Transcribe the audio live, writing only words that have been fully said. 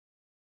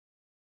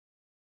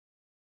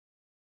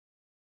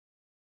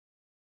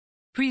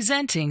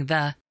Presenting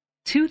the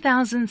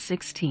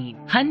 2016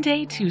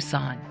 Hyundai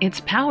Tucson. It's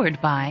powered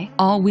by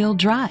all-wheel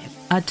drive,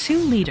 a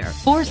 2-liter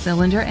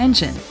 4-cylinder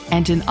engine,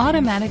 and an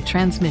automatic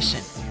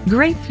transmission.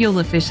 Great fuel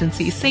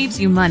efficiency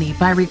saves you money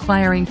by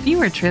requiring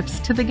fewer trips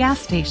to the gas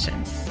station.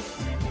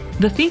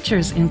 The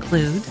features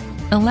include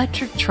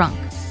electric trunk,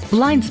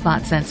 blind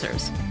spot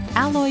sensors,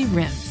 alloy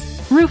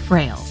rims, roof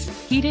rails,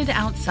 heated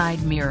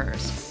outside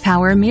mirrors,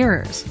 power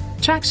mirrors,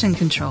 traction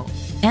control,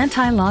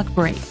 anti-lock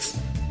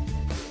brakes.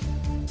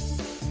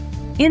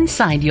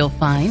 Inside you'll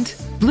find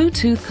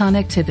Bluetooth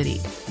connectivity,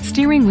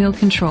 steering wheel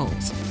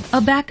controls,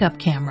 a backup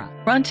camera,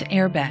 front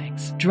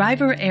airbags,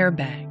 driver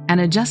airbag, an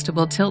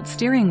adjustable tilt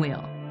steering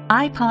wheel,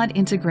 iPod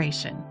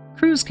integration,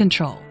 cruise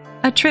control,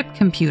 a trip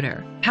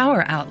computer,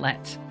 power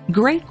outlet.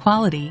 Great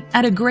quality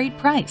at a great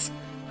price.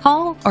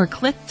 Call or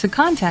click to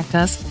contact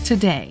us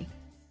today.